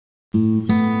From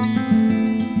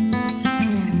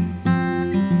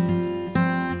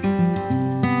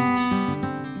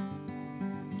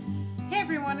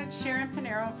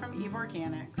Eve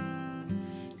Organics.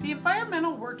 The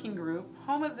Environmental Working Group,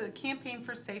 home of the Campaign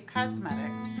for Safe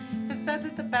Cosmetics, has said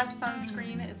that the best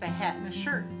sunscreen is a hat and a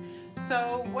shirt.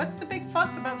 So what's the big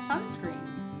fuss about sunscreens?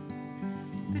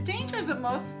 The dangers of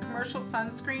most commercial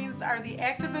sunscreens are the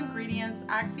active ingredients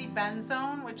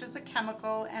oxybenzone, which is a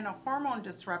chemical and a hormone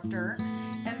disruptor,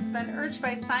 and it's been urged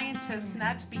by scientists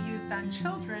not to be used on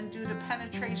children due to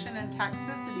penetration and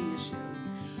toxicity issues.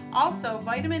 Also,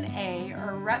 vitamin A,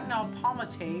 or retinol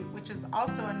palmitate, which is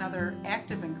also another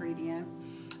active ingredient,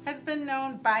 has been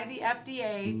known by the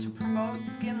FDA to promote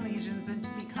skin lesions into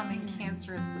becoming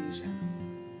cancerous lesions.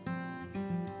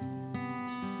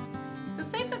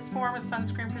 The safest form of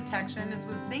sunscreen protection is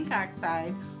with zinc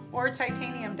oxide or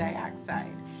titanium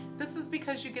dioxide. This is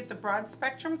because you get the broad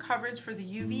spectrum coverage for the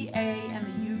UVA and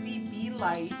the UVB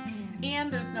light,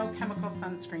 and there's no chemical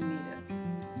sunscreen needed.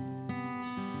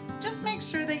 Just make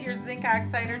sure that your zinc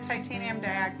oxide or titanium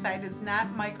dioxide is not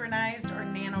micronized or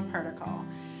nanoparticle.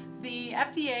 The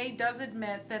FDA does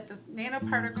admit that the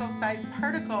nanoparticle-sized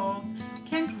particles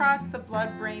can cross the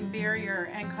blood-brain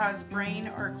barrier and cause brain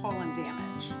or colon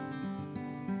damage.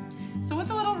 So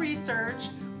with a little research,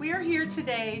 we are here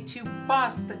today to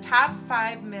bust the top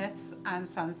 5 myths on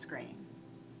sunscreen.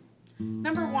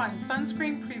 Number 1,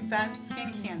 sunscreen prevents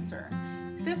skin cancer.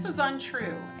 This is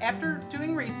untrue. After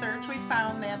doing research, we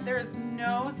found that there is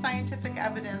no scientific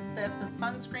evidence that the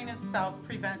sunscreen itself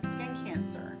prevents skin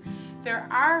cancer. There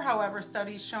are, however,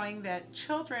 studies showing that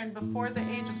children before the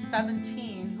age of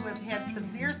 17 who have had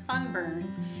severe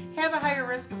sunburns have a higher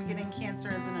risk of getting cancer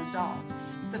as an adult.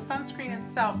 The sunscreen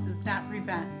itself does not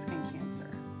prevent skin cancer.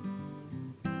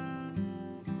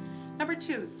 Number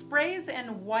 2, sprays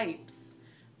and wipes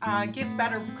give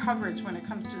better coverage when it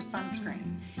comes to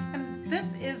sunscreen. And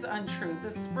this is untrue.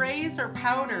 The sprays or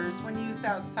powders, when used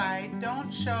outside,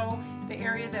 don't show the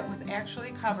area that was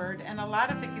actually covered, and a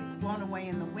lot of it gets blown away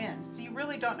in the wind. So you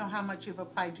really don't know how much you've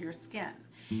applied to your skin.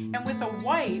 And with a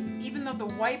wipe, even though the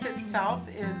wipe itself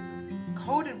is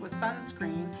coated with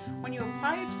sunscreen, when you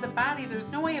apply it to the body, there's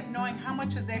no way of knowing how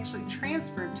much is actually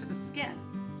transferred to the skin.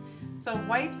 So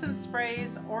wipes and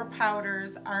sprays or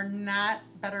powders are not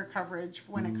better coverage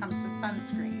when it comes to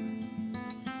sunscreen.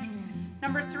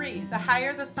 Number 3, the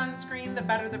higher the sunscreen, the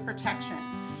better the protection.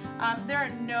 There are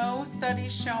no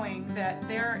studies showing that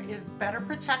there is better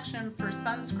protection for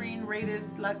sunscreen rated,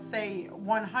 let's say,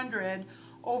 100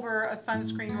 over a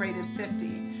sunscreen rated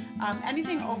 50.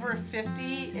 Anything over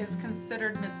 50 is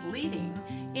considered misleading,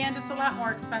 and it's a lot more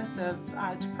expensive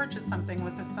to purchase something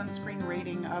with a sunscreen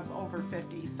rating of over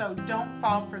 50. So don't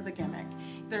fall for the gimmick.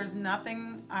 There's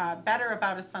nothing better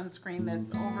about a sunscreen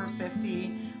that's over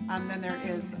 50 than there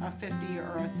is a 50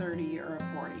 or a 30 or a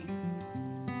 40.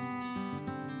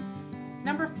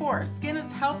 Number 4, skin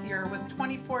is healthier with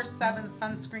 24/7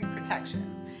 sunscreen protection.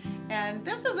 And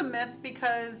this is a myth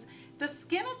because the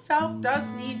skin itself does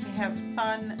need to have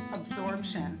sun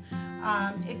absorption.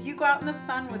 If you go out in the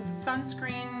sun with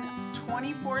sunscreen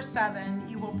 24/7,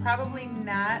 you will probably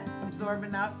not absorb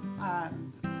enough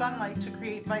sunlight to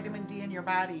create vitamin D in your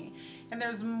body. And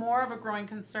there's more of a growing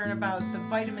concern about the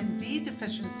vitamin D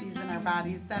deficiencies in our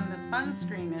bodies than the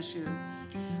sunscreen issues.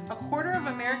 1/4 of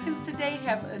Americans today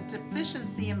have a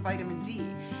deficiency in vitamin D.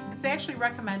 It's actually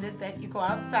recommended that you go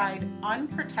outside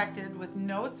unprotected with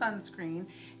no sunscreen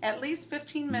at least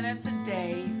 15 minutes a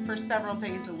day for several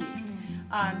days a week.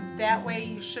 That way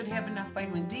you should have enough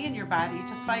vitamin D in your body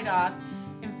to fight off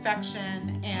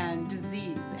infection and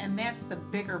disease, and that's the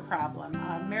bigger problem.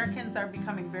 Americans are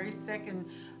becoming very sick and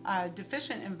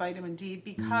deficient in vitamin D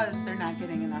because they're not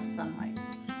getting enough sunlight.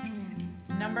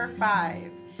 Number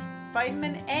 5,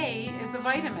 vitamin A is a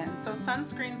vitamin, so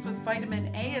sunscreens with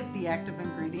vitamin A as the active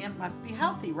ingredient must be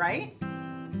healthy, right?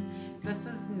 This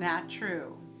is not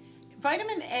true.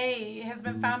 Vitamin A has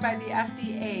been found by the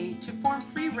FDA to form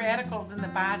free radicals in the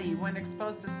body when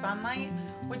exposed to sunlight,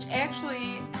 which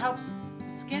actually helps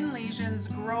skin lesions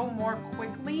grow more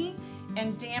quickly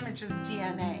and damages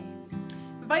DNA.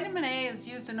 Vitamin A is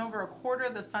used in over 1/4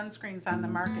 of the sunscreens on the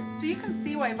market. So you can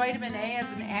see why vitamin A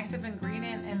as an active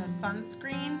ingredient in a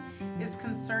sunscreen is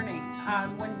concerning.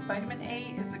 When vitamin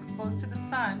A is exposed to the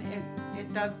sun,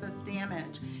 it does this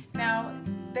damage. Now,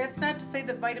 that's not to say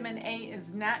that vitamin A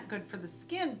is not good for the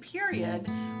skin, period.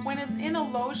 When it's in a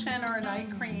lotion or an eye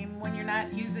cream, when you're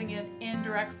not using it in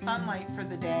direct sunlight for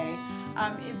the day,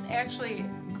 it's actually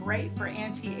great for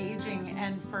anti-aging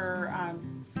and for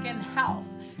skin health.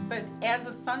 But as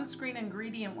a sunscreen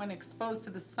ingredient, when exposed to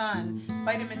the sun,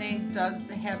 vitamin A does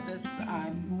have this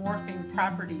morphing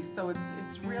property. So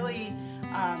it's really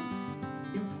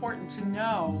important to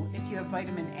know if you have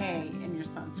vitamin A in your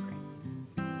sunscreen.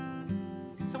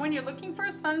 So when you're looking for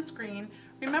a sunscreen,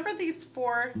 remember these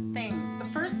 4 things. The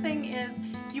first thing is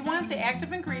you want the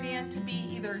active ingredient to be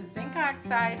either zinc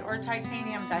oxide or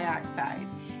titanium dioxide.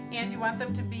 And you want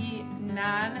them to be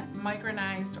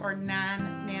non-micronized or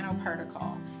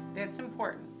non-nanoparticle. That's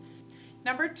important.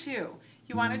 Number 2,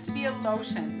 you want it to be a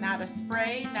lotion, not a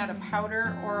spray, not a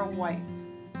powder, or a wipe.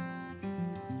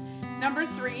 Number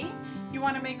 3, you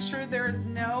want to make sure there is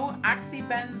no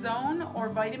oxybenzone or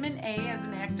vitamin A as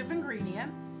an active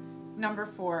ingredient. Number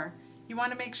 4, you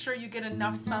want to make sure you get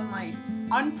enough sunlight,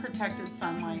 unprotected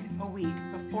sunlight, a week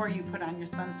before you put on your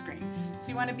sunscreen. So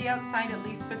you want to be outside at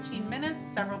least 15 minutes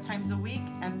several times a week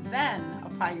and then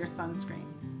apply your sunscreen.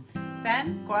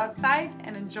 Then go outside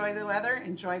and enjoy the weather,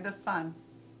 enjoy the sun.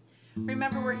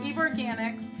 Remember, we're Eve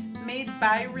Organics, made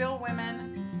by real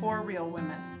women for real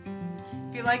women.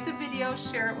 If you like the video,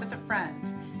 share it with a friend.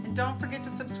 And don't forget to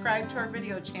subscribe to our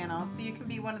video channel so you can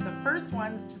be one of the first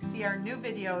ones to see our new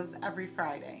videos every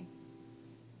Friday.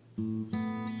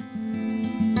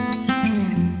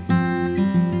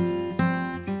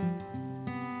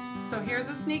 So here's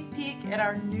a sneak peek at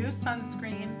our new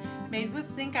sunscreen made with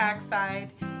zinc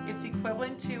oxide. It's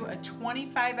equivalent to a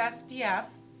 25 SPF.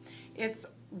 It's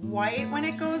white when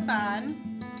it goes on.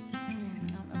 I don't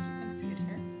know if you can see it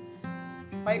here.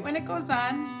 White when it goes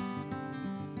on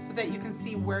so that you can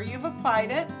see where you've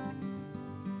applied it.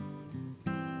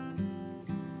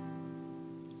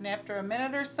 And after a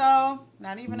minute or so,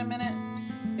 not even a minute,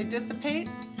 it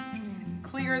dissipates,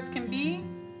 clear as can be,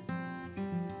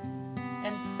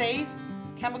 and safe,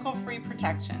 chemical-free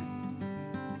protection.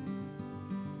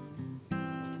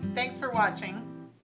 Thanks for watching.